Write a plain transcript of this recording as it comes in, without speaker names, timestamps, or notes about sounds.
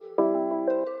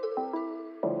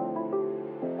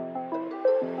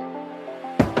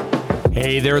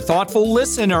Hey there, thoughtful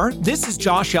listener. This is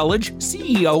Josh Elledge,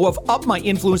 CEO of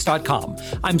UpMyInfluence.com.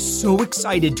 I'm so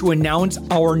excited to announce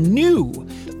our new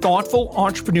Thoughtful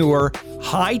Entrepreneur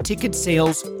high-ticket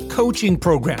sales coaching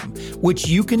program, which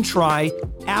you can try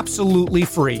absolutely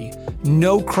free.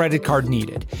 No credit card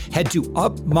needed. Head to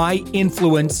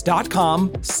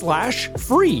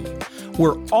UpMyInfluence.com/free.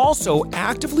 We're also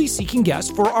actively seeking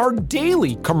guests for our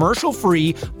daily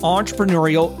commercial-free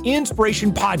entrepreneurial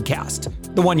inspiration podcast,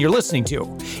 the one you're listening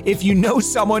to. If you know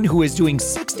someone who is doing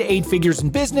 6 to 8 figures in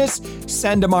business,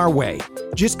 send them our way.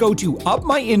 Just go to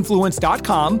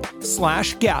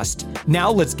UpMyInfluence.com/guest.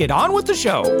 Now let's get on with the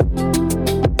show.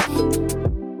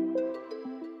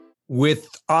 With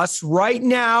us right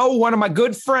now, one of my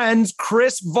good friends,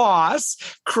 Chris Voss.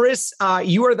 Chris,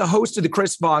 you are the host of the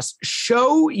Chris Voss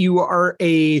Show. You are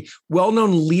a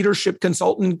well-known leadership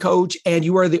consultant coach, and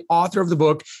you are the author of the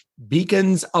book,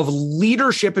 Beacons of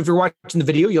Leadership. If you're watching the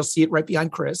video, you'll see it right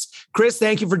behind Chris. Chris,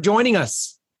 thank you for joining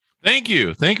us. Thank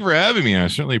you. Thank you for having me. I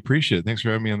certainly appreciate it. Thanks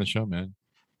for having me on the show, man.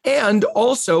 And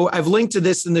also, I've linked to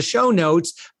this in the show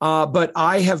notes, but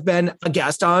I have been a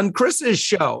guest on Chris's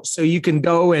show. So you can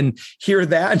go and hear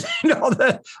that and all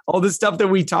the stuff that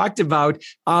we talked about.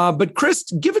 But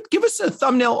Chris, give us a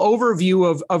thumbnail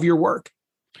overview of your work.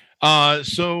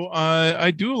 So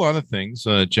I do a lot of things,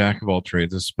 jack of all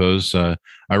trades, I suppose. I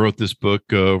wrote this book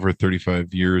over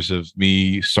 35 years of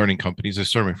me starting companies. I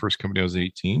started my first company when I was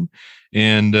 18.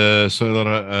 And so I thought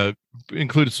I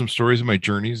included some stories of my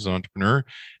journeys as an entrepreneur.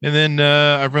 And then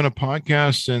I've run a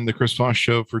podcast and the Chris Voss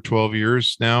Show for 12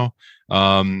 years now.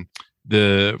 A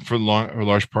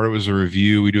large part of it was a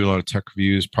review. We do a lot of tech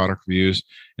reviews, product reviews.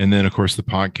 And then, of course, the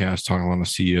podcast, talking a lot of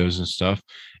CEOs and stuff.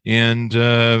 And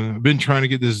I've been trying to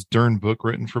get this darn book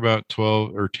written for about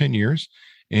 12 or 10 years.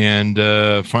 And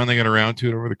finally got around to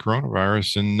it over the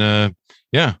coronavirus. And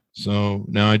so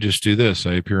now I just do this.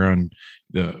 I appear on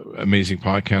the amazing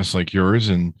podcasts like yours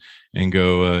and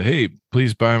go, hey,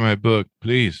 please buy my book.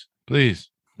 Please.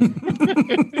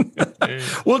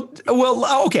 Well,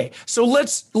 okay. So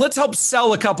let's help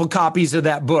sell a couple copies of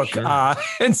that book. Sure.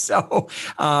 And so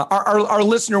our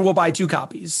listener will buy 2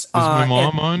 copies. Is my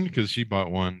mom on? Because she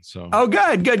bought one. So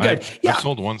good. I've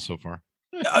sold one so far.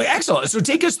 Excellent. So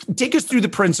take us through the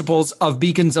principles of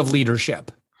Beacons of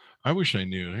Leadership. I wish I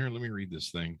knew. Here, let me read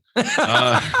this thing. That's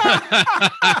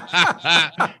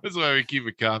why we keep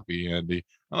a copy, Andy.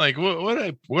 I'm like, what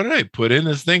did I put in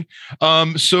this thing?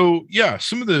 So yeah,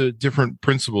 some of the different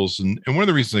principles, and one of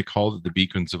the reasons I called it the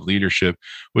Beacons of Leadership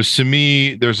was, to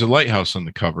me, there's a lighthouse on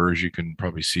the cover, as you can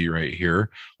probably see right here.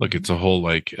 Look, it's a whole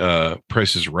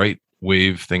Price is Right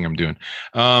wave thing I'm doing.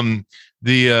 And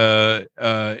to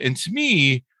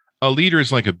me, a leader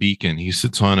is like a beacon. He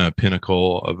sits on a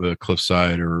pinnacle of a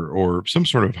cliffside or some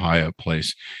sort of high up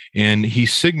place, and he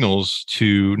signals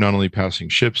to not only passing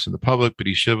ships in the public, but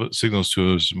he signals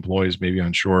to his employees, maybe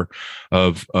on shore,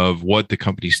 of what the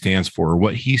company stands for or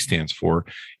what he stands for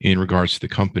in regards to the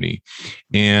company.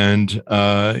 And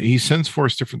he sends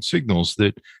forth different signals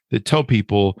that tell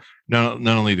people not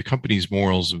only the company's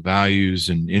morals and values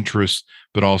and interests,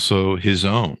 but also his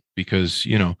own. Because,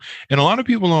 and a lot of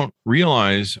people don't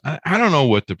realize, I don't know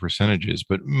what the percentage is,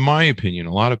 but in my opinion,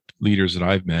 a lot of leaders that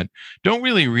I've met don't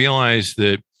really realize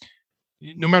that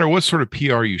no matter what sort of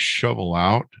PR you shovel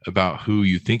out about who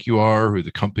you think you are, who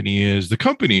the company is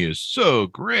so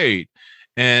great.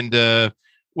 And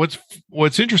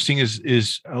what's interesting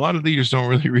is a lot of leaders don't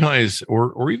really realize,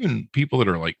 or even people that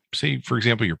are like, say, for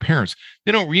example, your parents,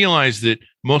 they don't realize that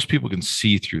most people can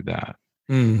see through that.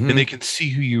 Mm-hmm. And they can see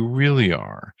who you really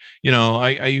are.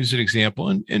 I use an example,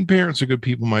 and parents are good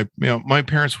people. My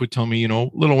parents would tell me,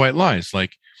 little white lies,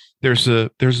 like there's a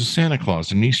Santa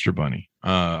Claus and an Easter Bunny.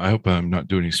 I hope I'm not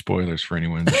doing any spoilers for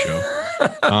anyone in the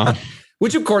show.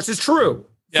 Which of course is true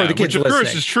for the kids. Which of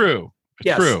course is true. It's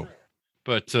yes. true.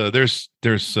 But there's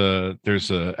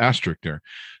a asterisk there.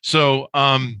 So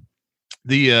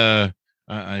it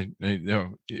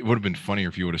would have been funnier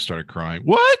if you would have started crying.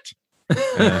 What?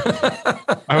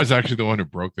 I was actually the one who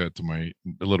broke that to my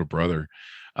little brother.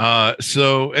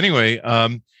 So anyway,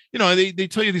 they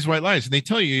tell you these white lies, and they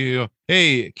tell you,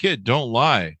 hey, kid, don't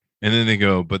lie. And then they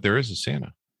go, but there is a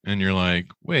Santa. And you're like,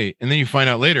 wait. And then you find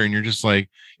out later, and you're just like,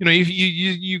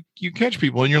 you catch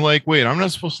people, and you're like, wait, I'm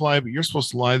not supposed to lie, but you're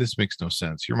supposed to lie. This makes no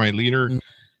sense. You're my leader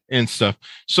and stuff.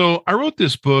 So I wrote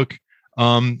this book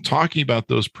talking about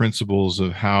those principles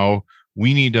of how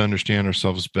we need to understand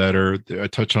ourselves better. I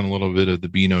touch on a little bit of the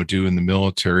be, know, do in the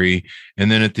military.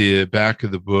 And then at the back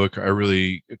of the book, I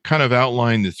really kind of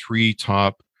outline the 3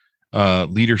 top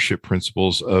leadership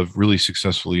principles of really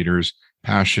successful leaders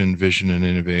passion, vision, and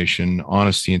innovation,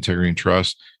 honesty, integrity, and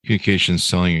trust, communication,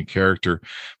 selling, and character.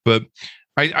 But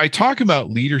I talk about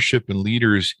leadership and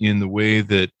leaders in the way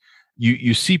that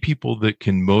you see people that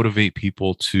can motivate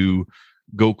people to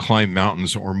go climb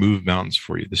mountains or move mountains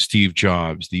for you. The Steve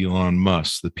Jobs, the Elon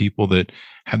Musk, the people that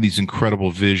have these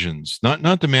incredible visions.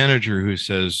 Not the manager who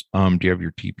says, "Do you have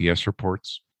your TPS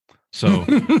reports?" So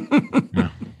yeah,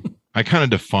 I kind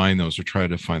of define those, or try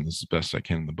to define this as best I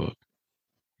can in the book.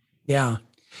 Yeah.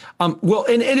 Well,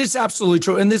 and it is absolutely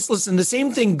true. And listen, the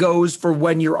same thing goes for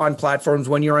when you're on platforms,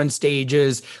 when you're on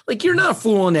stages. Like, you're not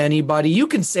fooling anybody. You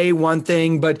can say one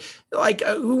thing, but like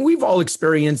we've all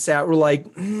experienced that. We're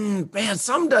like, man,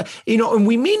 and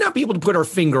we may not be able to put our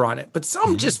finger on it, but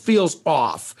some just feels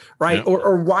off, right? Yeah.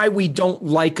 Or why we don't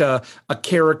like a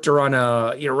character on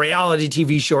a reality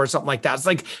TV show or something like that. It's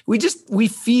like we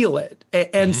feel it,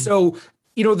 and so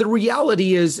the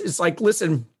reality is, it's like,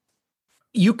 listen.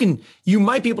 You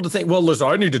might be able to think, well, listen,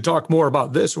 I need to talk more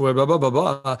about this, blah, blah, blah, blah,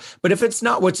 blah. But if it's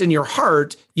not what's in your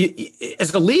heart,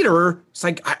 as a leader, it's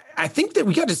like, I think that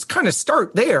we got to kind of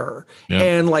start there. Yeah.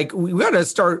 And like, we got to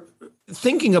start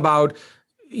thinking about,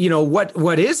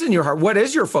 what is in your heart? What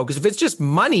is your focus? If it's just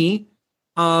money,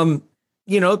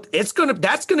 that's going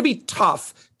to be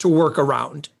tough to work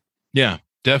around. Yeah,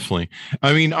 definitely.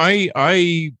 I mean,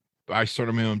 I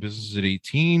started my own business at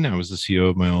 18. I was the CEO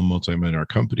of my own multi-million-dollar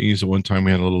companies. At one time,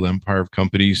 we had a little empire of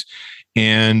companies,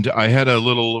 and I had a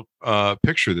little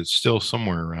picture that's still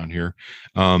somewhere around here.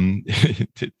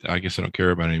 I guess I don't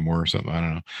care about it anymore or something. I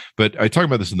don't know. But I talk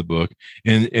about this in the book,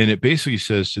 and it basically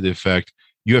says to the effect,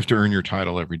 you have to earn your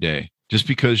title every day. Just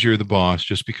because you're the boss,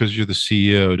 just because you're the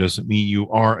CEO, doesn't mean you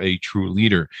are a true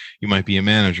leader. You might be a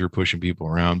manager pushing people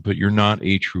around, but you're not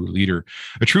a true leader.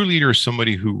 A true leader is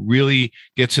somebody who really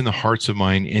gets in the hearts of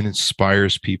mind and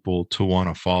inspires people to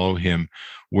want to follow him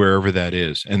wherever that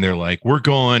is. And they're like, we're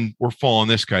following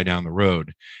this guy down the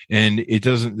road. And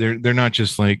they're not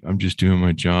just like, I'm just doing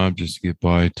my job just to get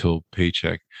by till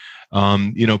paycheck.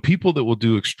 People that will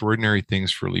do extraordinary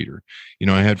things for a leader.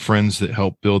 I had friends that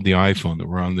helped build the iPhone, that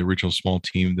were on the original small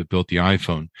team that built the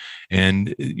iPhone, and,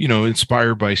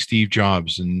 inspired by Steve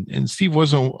Jobs. And Steve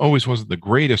always wasn't the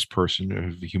greatest person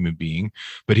of a human being,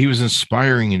 but he was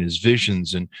inspiring in his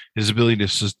visions and his ability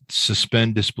to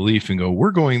suspend disbelief and go,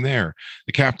 we're going there.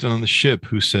 The captain on the ship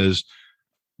who says,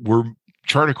 we're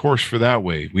chart a course for that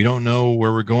way. We don't know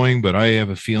where we're going, but I have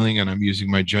a feeling, and I'm using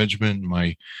my judgment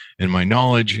and my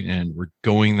knowledge, and we're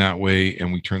going that way,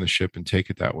 and we turn the ship and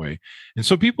take it that way. And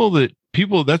so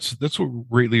that's what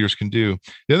great leaders can do.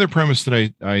 The other premise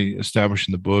that I established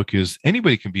in the book is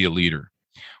anybody can be a leader.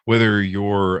 Whether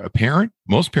you're a parent,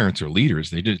 most parents are leaders.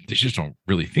 They just don't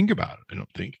really think about it, I don't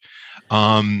think.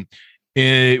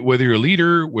 Whether you're a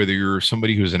leader, whether you're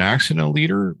somebody who's an accident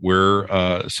leader, where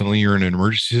suddenly you're in an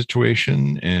emergency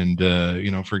situation, and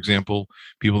for example,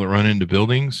 people that run into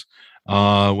buildings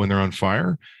when they're on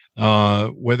fire,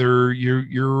 whether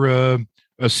you're a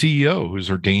CEO who's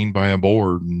ordained by a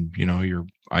board, and you're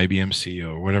IBM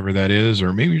CEO or whatever that is,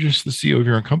 or maybe you're just the CEO of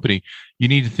your own company, you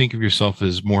need to think of yourself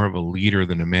as more of a leader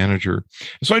than a manager.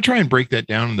 And so I try and break that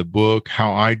down in the book,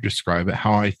 how I describe it,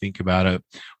 how I think about it,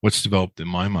 what's developed in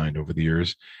my mind over the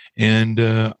years. And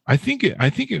I think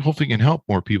it hopefully can help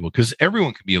more people, because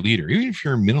everyone can be a leader. Even if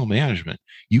you're in middle management,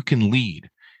 you can lead.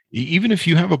 Even if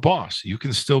you have a boss, you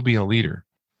can still be a leader.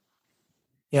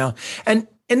 Yeah.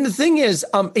 And the thing is,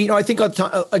 I think,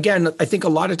 again, I think a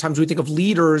lot of times we think of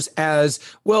leaders as,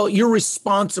 well, you're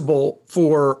responsible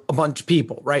for a bunch of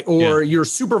people, right? Or you're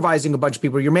supervising a bunch of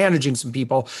people, you're managing some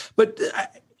people. But,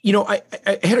 I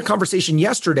had a conversation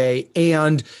yesterday,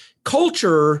 and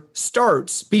culture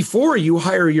starts before you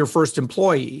hire your first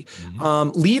employee.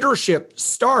 Leadership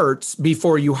starts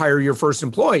before you hire your first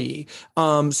employee.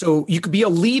 So you could be a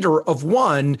leader of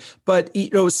one, but,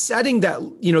 setting that,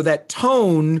 that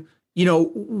tone.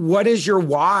 What is your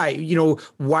why?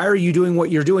 Why are you doing what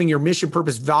you're doing? Your mission,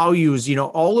 purpose, values,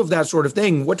 all of that sort of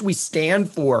thing. What do we stand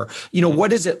for?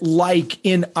 What is it like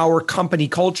in our company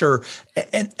culture?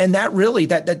 And that really,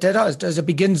 that does it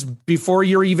begins before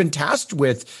you're even tasked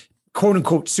with, quote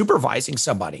unquote, supervising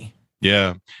somebody.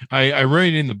 Yeah. I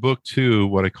write in the book too,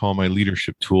 what I call my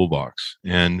leadership toolbox.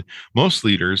 And most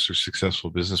leaders or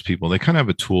successful business people, they kind of have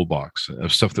a toolbox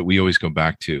of stuff that we always go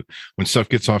back to. When stuff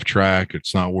gets off track,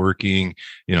 it's not working,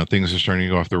 things are starting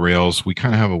to go off the rails, we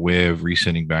kind of have a way of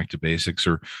resetting back to basics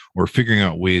or figuring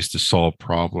out ways to solve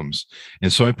problems.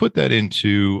 And so I put that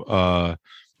into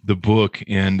the book,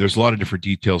 and there's a lot of different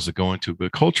details that go into it,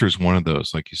 but culture is one of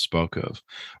those, like you spoke of,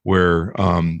 where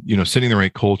setting the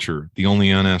right culture. The only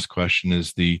unasked question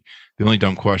is the only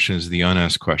dumb question is the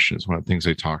unasked question. Is one of the things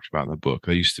I talked about in the book.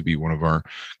 That used to be one of our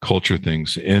culture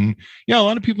things, and yeah, a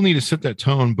lot of people need to set that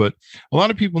tone, but a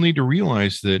lot of people need to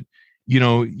realize that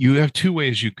you have two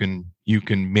ways you can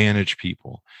manage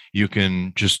people. You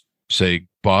can just say,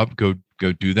 Bob, go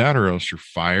do that, or else you're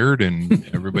fired, and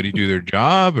everybody do their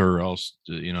job, or else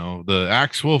the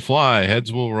axe will fly,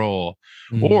 heads will roll.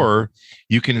 Or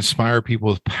you can inspire people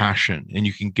with passion, and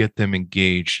you can get them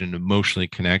engaged and emotionally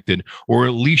connected, or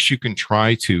at least you can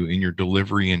try to in your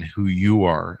delivery and who you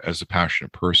are as a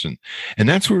passionate person. And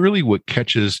that's what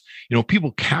catches,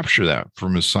 people capture that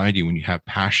from society. When you have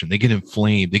passion, they get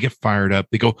inflamed, they get fired up,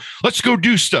 they go, let's go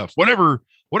do stuff, whatever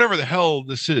the hell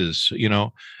this is,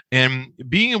 and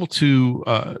being able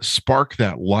to spark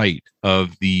that light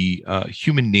of the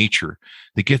human nature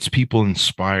that gets people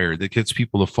inspired, that gets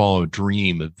people to follow a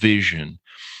dream, a vision.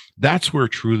 That's where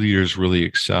true leaders really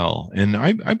excel. And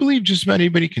I believe just about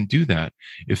anybody can do that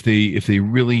if they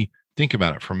really think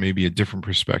about it from maybe a different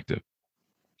perspective.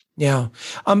 Yeah.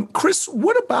 Chris,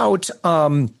 what about,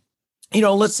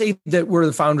 let's say that we're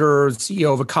the founder or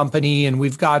CEO of a company and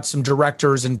we've got some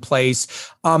directors in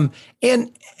place.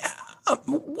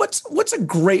 What's a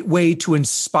great way to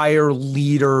inspire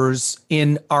leaders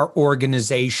in our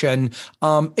organization?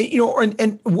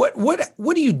 And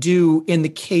what do you do in the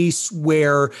case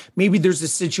where maybe there's a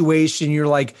situation you're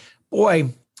like, boy,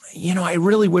 I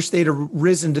really wish they'd have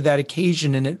risen to that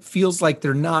occasion, and it feels like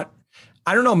they're not.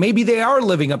 I don't know, maybe they are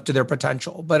living up to their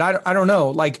potential, but I don't know.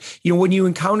 Like, when you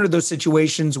encounter those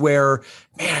situations where,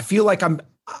 man, I feel like I'm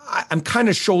kind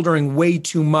of shouldering way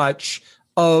too much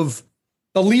of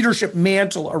the leadership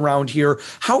mantle around here.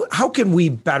 How can we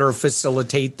better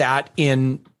facilitate that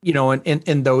in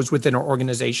those within our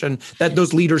organization, that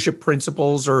those leadership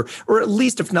principles, or at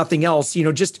least if nothing else,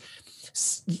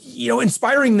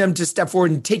 inspiring them to step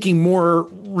forward and taking more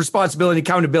responsibility,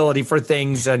 accountability for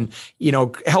things, and,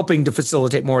 helping to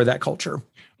facilitate more of that culture.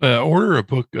 Order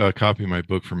a copy of my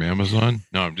book from Amazon.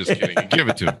 No, I'm just kidding. Give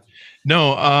it to him.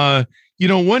 No,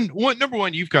 number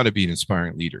one, you've got to be an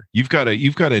inspiring leader. You've got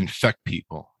to infect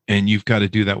people, and you've got to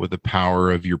do that with the power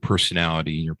of your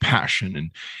personality and your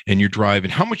passion and your drive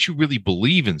and how much you really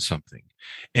believe in something.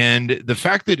 And the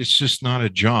fact that it's just not a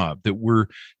job, that we're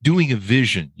doing a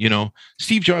vision.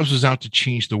 Steve Jobs was out to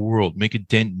change the world, make a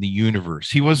dent in the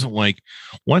universe. He wasn't like,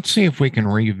 let's see if we can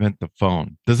reinvent the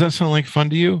phone. Does that sound like fun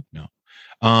to you? No.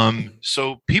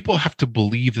 So people have to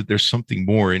believe that there's something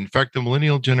more. In fact, the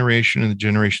millennial generation and the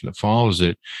generation that follows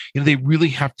it, they really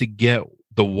have to get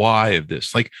the why of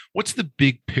this. Like, what's the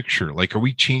big picture? Like, are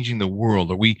we changing the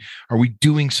world? Are we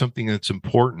doing something that's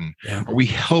important? Yeah. Are we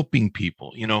helping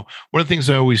people? One of the things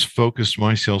I always focus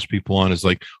my salespeople on is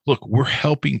like, look, we're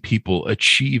helping people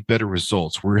achieve better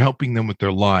results. We're helping them with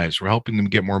their lives. We're helping them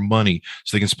get more money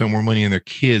so they can spend more money on their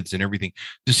kids and everything,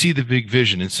 to see the big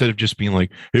vision instead of just being like,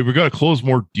 hey, we got to close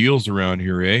more deals around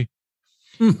here, eh?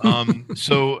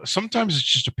 So sometimes it's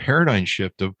just a paradigm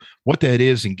shift of what that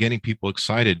is and getting people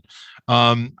excited.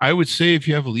 I would say if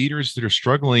you have leaders that are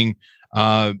struggling,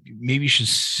 maybe you should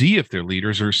see if they're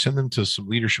leaders, or send them to some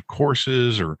leadership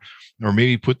courses, or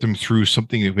maybe put them through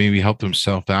something that maybe help them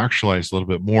self-actualize a little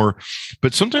bit more.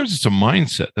 But sometimes it's a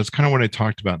mindset. That's kind of what I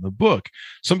talked about in the book.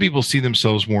 Some people see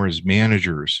themselves more as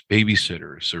managers,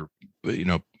 babysitters, or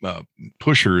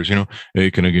pushers.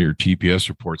 Hey, can I get your TPS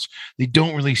reports? They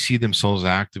don't really see themselves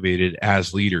activated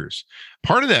as leaders.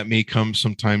 Part of that may come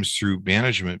sometimes through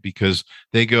management, because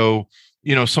they go,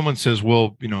 someone says,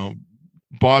 well,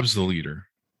 Bob's the leader,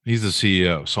 he's the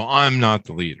CEO, so I'm not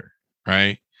the leader,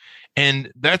 right?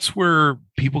 And that's where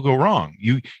people go wrong.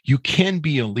 You can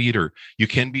be a leader. You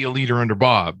can be a leader under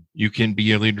Bob. You can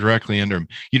be a leader directly under him.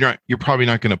 You're probably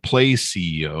not going to play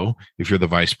CEO if you're the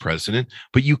vice president,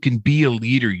 but you can be a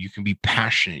leader. You can be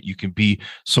passionate. You can be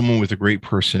someone with a great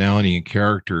personality and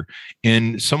character,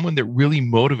 and someone that really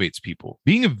motivates people.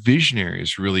 Being a visionary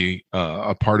is really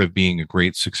a part of being a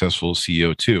great, successful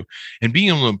CEO too. And being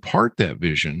able to impart that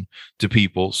vision to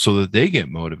people so that they get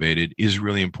motivated is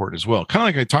really important as well. Kind of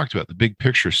like I talked about, the big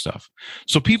picture stuff.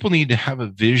 So people need to have a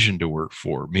vision to work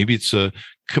for. Maybe it's a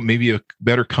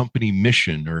better company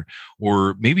mission,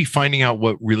 or maybe finding out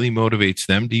what really motivates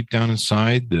them deep down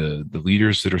inside, the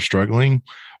leaders that are struggling,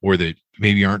 or that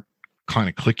maybe aren't kind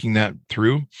of clicking that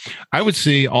through. I would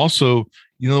say also,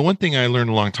 the one thing I learned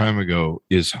a long time ago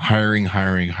is hiring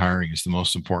is the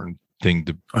most important thing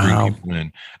to bring people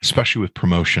in, especially with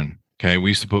promotion. Okay.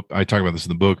 I talk about this in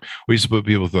the book. We used to put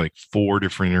people through like 4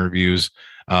 different interviews.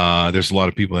 There's a lot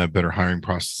of people that have better hiring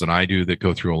process than I do that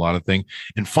go through a lot of things.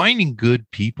 And finding good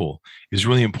people is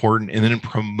really important. And then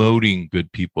promoting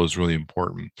good people is really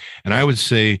important. And I would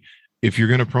say, if you're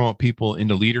going to promote people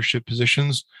into leadership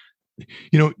positions,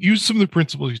 use some of the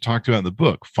principles you talked about in the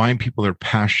book. Find people that are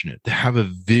passionate, that have a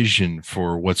vision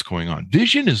for what's going on.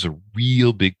 Vision is a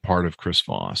real big part of Chris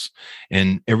Voss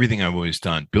and everything I've always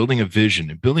done. Building a vision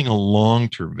and building a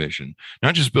long-term vision,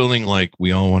 not just building like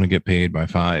we all want to get paid by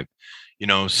 5.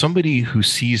 Somebody who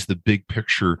sees the big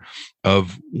picture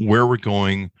of where we're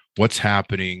going, what's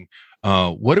happening.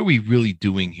 What are we really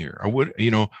doing here? Are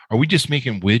we just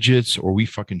making widgets, or are we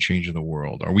fucking changing the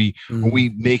world? Are we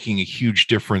making a huge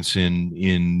difference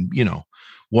in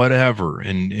whatever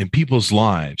in people's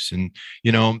lives? And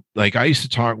like we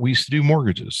used to do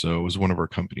mortgages. So it was one of our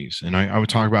companies. And I would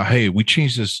talk about, hey, we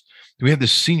changed this. We had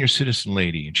this senior citizen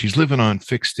lady and she's living on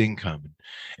fixed income.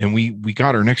 And we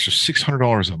got her an extra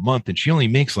 $600 a month, and she only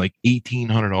makes like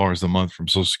 $1,800 a month from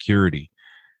Social Security.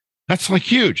 That's like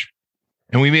huge.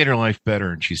 And we made her life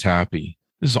better, and she's happy.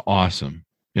 This is awesome,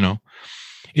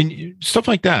 and stuff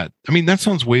like that. I mean, that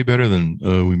sounds way better than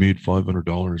we made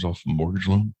 $500 off a mortgage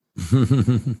loan.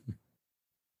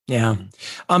 Yeah.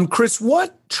 Chris,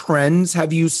 what trends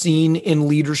have you seen in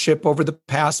leadership over the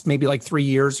past maybe like 3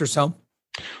 years or so?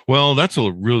 Well, that's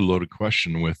a really loaded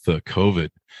question with COVID.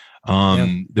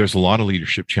 There's a lot of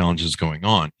leadership challenges going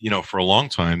on. For a long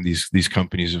time, these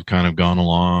companies have kind of gone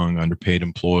along, underpaid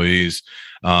employees,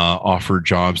 offered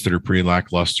jobs that are pretty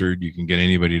lackluster. You can get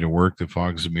anybody to work that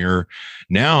fogs a mirror.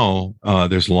 Now,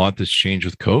 there's a lot that's changed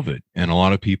with COVID, and a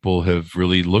lot of people have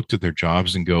really looked at their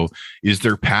jobs and go, is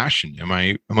there passion? Do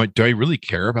I really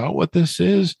care about what this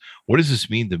is? What does this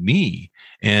mean to me?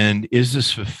 And is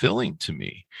this fulfilling to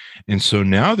me? And so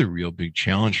now the real big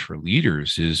challenge for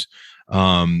leaders is,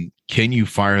 can you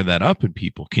fire that up in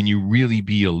people? Can you really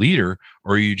be a leader?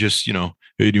 Or are you just,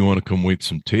 hey, do you want to come wait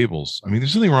some tables? I mean,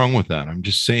 there's nothing wrong with that. I'm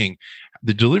just saying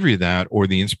the delivery of that, or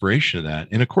the inspiration of that.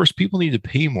 And of course, people need to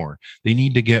pay more. They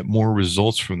need to get more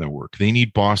results from their work. They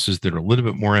need bosses that are a little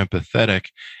bit more empathetic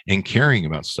and caring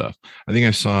about stuff. I think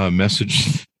I saw a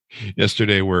message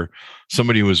yesterday where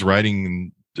somebody was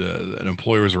writing, an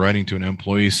employer was writing to an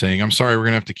employee saying, I'm sorry, we're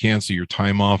going to have to cancel your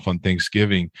time off on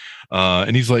Thanksgiving.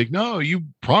 And he's like, no, you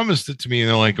promised it to me. And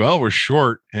they're like, well, we're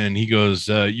short. And he goes,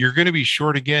 you're going to be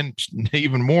short again,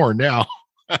 even more now.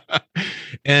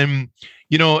 And,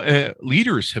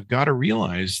 leaders have got to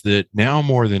realize that now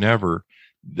more than ever,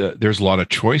 there's a lot of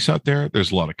choice out there.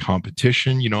 There's a lot of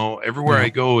competition. Everywhere I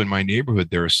go in my neighborhood,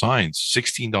 there are signs,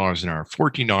 $16 an hour,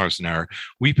 $14 an hour.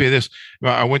 We pay this.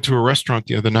 I went to a restaurant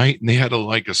the other night, and they had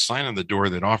a sign on the door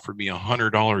that offered me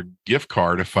 $100 gift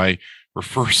card if I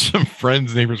refer some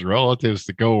friends, neighbors, relatives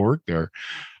to go work there.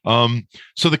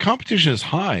 So the competition is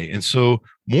high. And so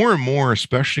more and more,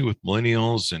 especially with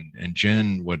millennials and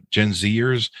Gen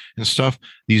Zers and stuff,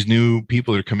 these new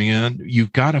people that are coming in,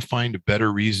 you've got to find a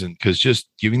better reason, because just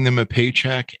giving them a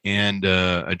paycheck and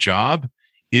a job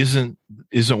isn't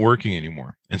working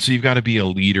anymore. And so you've got to be a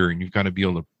leader, and you've got to be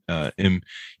able to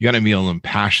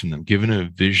impassion them, give them a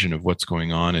vision of what's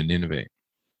going on, and innovate.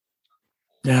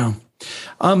 Yeah.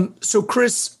 So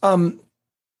Chris,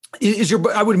 is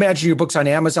I would imagine your book's on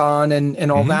Amazon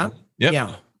and all that. Yep.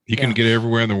 Yeah. You can get it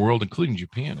everywhere in the world, including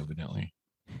Japan, evidently.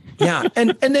 Yeah.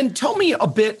 And then tell me a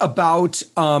bit about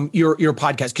your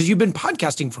podcast, because you've been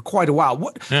podcasting for quite a while.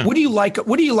 What do you like?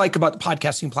 What do you like about the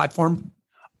podcasting platform?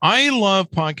 I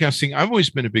love podcasting. I've always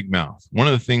been a big mouth. One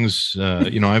of the things,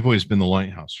 I've always been the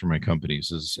lighthouse for my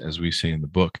companies, as we say in the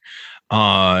book.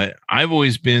 I've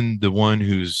always been the one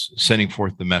who's sending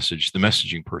forth the message, the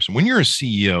messaging person. When you're a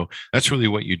CEO, that's really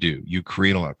what you do. You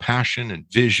create a lot of passion and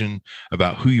vision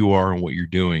about who you are and what you're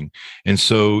doing. And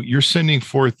so you're sending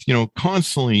forth,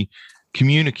 constantly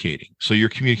communicating. So you're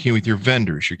communicating with your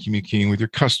vendors, you're communicating with your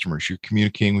customers, you're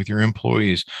communicating with your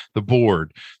employees, the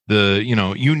board,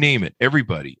 you name it,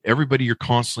 everybody you're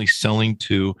constantly selling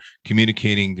to,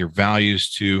 communicating their values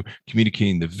to,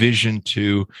 communicating the vision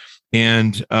to.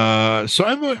 And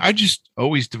so I just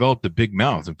always developed a big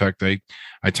mouth. In fact, I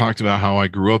talked about how I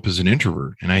grew up as an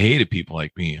introvert, and I hated people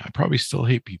like me. I probably still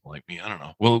hate people like me. I don't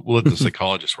know. We'll let the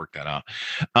psychologist work that out.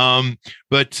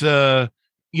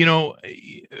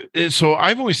 So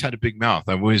I've always had a big mouth.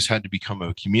 I've always had to become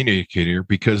a communicator,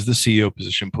 because the CEO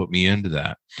position put me into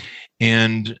that.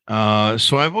 And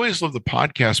so I've always loved the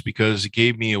podcast, because it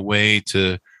gave me a way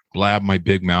to blab my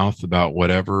big mouth about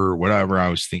whatever I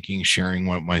was thinking, sharing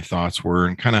what my thoughts were,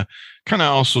 and kind of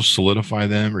also solidify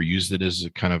them, or use it as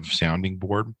a kind of sounding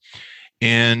board.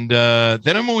 And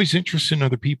then I'm always interested in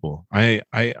other people. I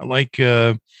like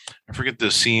I forget the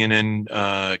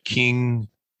CNN King,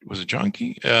 was it John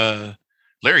King?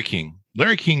 Larry King.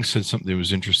 Larry King said something that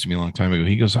was interesting to me a long time ago.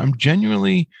 He goes, I'm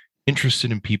genuinely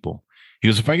interested in people. He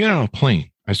goes, if I get on a plane,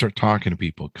 I start talking to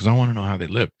people because I want to know how they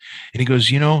live. And he goes,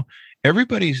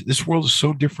 this world is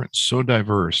so different, so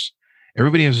diverse.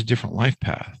 Everybody has a different life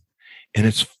path. And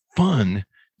it's fun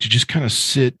to just kind of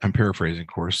sit, I'm paraphrasing, of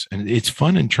course, and it's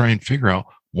fun and try and figure out,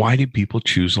 why did people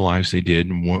choose the lives they did,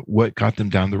 and what got them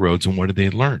down the roads, and what did they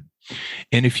learn?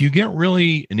 And if you get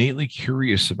really innately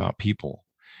curious about people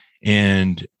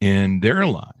and their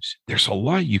lives, there's a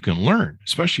lot you can learn,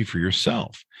 especially for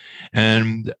yourself.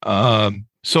 And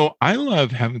so I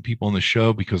love having people on the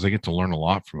show because I get to learn a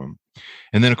lot from them.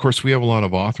 And then, of course, we have a lot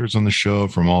of authors on the show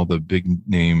from all the big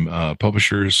name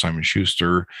publishers, Simon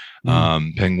Schuster,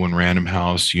 Penguin Random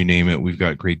House, you name it. We've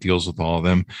got great deals with all of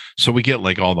them. So we get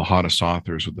like all the hottest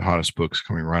authors with the hottest books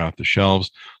coming right off the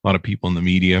shelves, a lot of people in the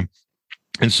media.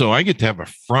 And so I get to have a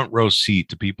front row seat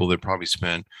to people that probably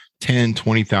spend 10,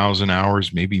 20,000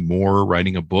 hours, maybe more,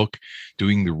 writing a book,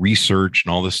 doing the research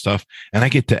and all this stuff. And I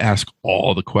get to ask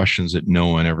all the questions that no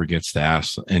one ever gets to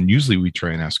ask. And usually we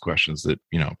try and ask questions that,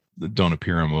 that don't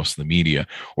appear on most of the media,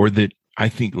 or that I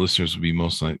think listeners would be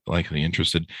most likely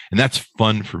interested. And that's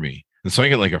fun for me. And so I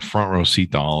get like a front row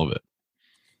seat to all of it.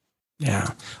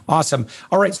 Yeah. Awesome.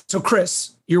 All right. So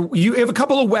Chris, you have a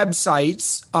couple of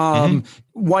websites.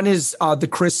 One is the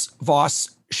Chris Voss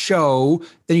Show.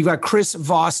 Then you've got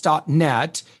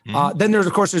chrisvoss.net. Then there's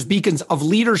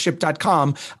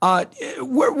beaconsofleadership.com.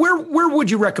 Where would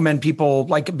you recommend people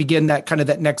begin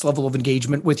that next level of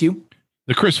engagement with you?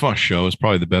 The Chris Voss Show is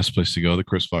probably the best place to go, the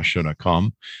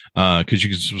chrisvossshow.com, because you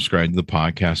can subscribe to the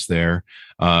podcast there.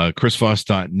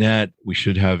 chrisvoss.net, we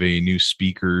should have a new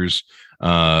speakers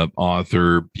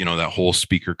author, that whole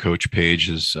speaker coach page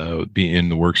is in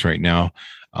the works right now.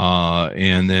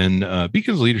 And then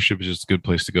Beacons Leadership is just a good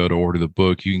place to go to order the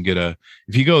book. You can get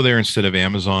if you go there instead of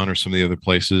Amazon or some of the other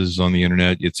places on the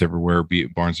internet, it's everywhere, be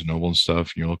it Barnes and Noble and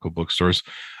stuff in your local bookstores.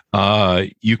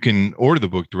 You can order the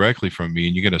book directly from me,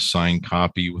 and you get a signed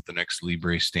copy with the next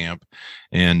Libre stamp,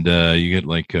 and you get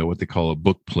what they call a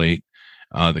book plate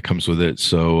that comes with it.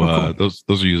 So those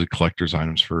are usually collector's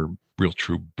items for real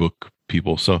true book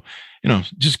people. So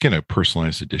just get a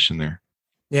personalized edition there.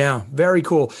 Yeah, very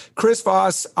cool. Chris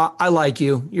Voss, I like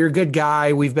you. You're a good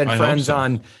guy. We've been friends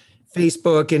on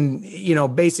Facebook, and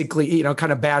basically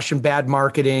kind of bashing bad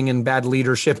marketing and bad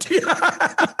leadership.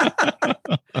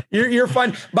 You're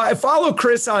fun. But follow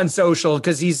Chris on social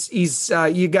because he's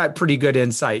you got pretty good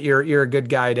insight. You're a good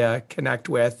guy to connect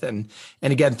with. And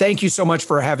again, thank you so much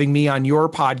for having me on your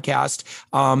podcast.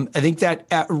 I think that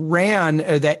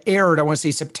aired, I want to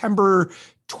say September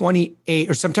 28th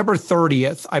or September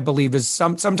 30th, I believe, is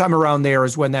sometime around there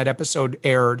is when that episode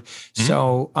aired. Mm-hmm.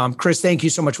 So, Chris, thank you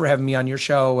so much for having me on your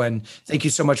show, and thank you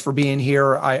so much for being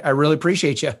here. I really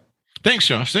appreciate you. Thanks,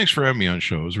 Josh. Thanks for having me on the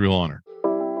show. It was a real honor.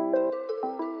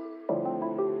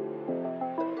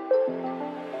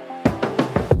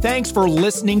 Thanks for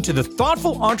listening to the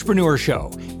Thoughtful Entrepreneur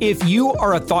Show. If you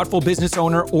are a thoughtful business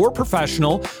owner or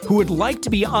professional who would like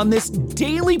to be on this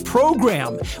daily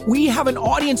program, we have an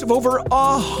audience of over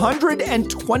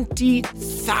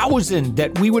 120,000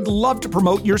 that we would love to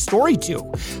promote your story to.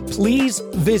 Please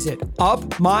visit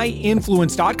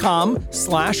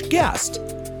upmyinfluence.com/guest.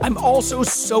 I'm also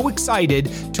so excited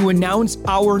to announce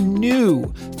our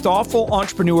new Thoughtful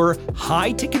Entrepreneur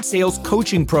high-ticket sales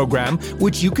coaching program,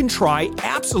 which you can try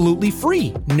absolutely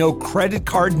free. No credit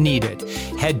card needed.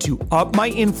 Head to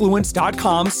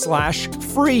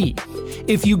upmyinfluence.com/free.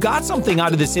 If you got something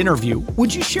out of this interview,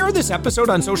 would you share this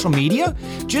episode on social media?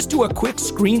 Just do a quick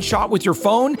screenshot with your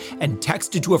phone and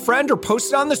text it to a friend or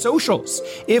post it on the socials.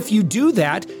 If you do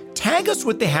that, tag us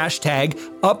with the hashtag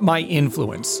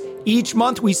 #UpMyInfluence. Each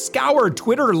month, we scour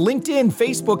Twitter, LinkedIn,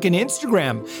 Facebook, and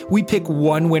Instagram. We pick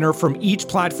one winner from each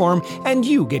platform, and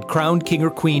you get crowned king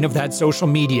or queen of that social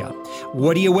media.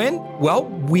 What do you win? Well,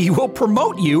 we will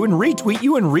promote you and retweet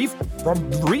you and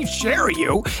reshare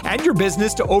you and your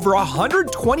business to over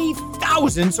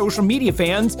 120,000 social media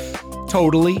fans,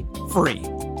 totally free.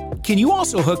 Can you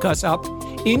also hook us up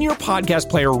in your podcast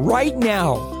player right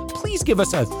now? Please give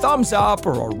us a thumbs up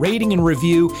or a rating and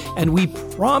review, and we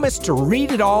promise to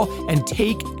read it all and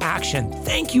take action.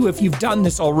 Thank you if you've done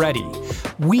this already.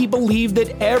 We believe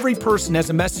that every person has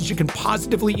a message that can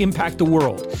positively impact the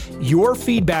world. Your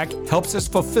feedback helps us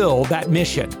fulfill that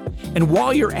mission. And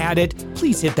while you're at it,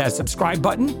 please hit that subscribe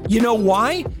button. You know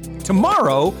why?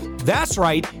 Tomorrow, that's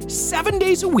right, 7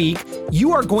 days a week,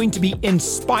 you are going to be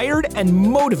inspired and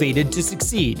motivated to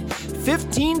succeed.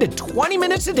 15 to 20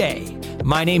 minutes a day.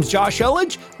 My name's Josh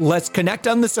Elledge. Let's connect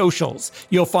on the socials.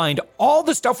 You'll find all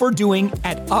the stuff we're doing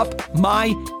at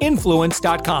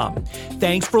upmyinfluence.com.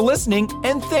 Thanks for listening,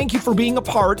 and thank you for being a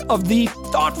part of the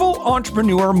thoughtful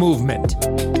entrepreneur movement.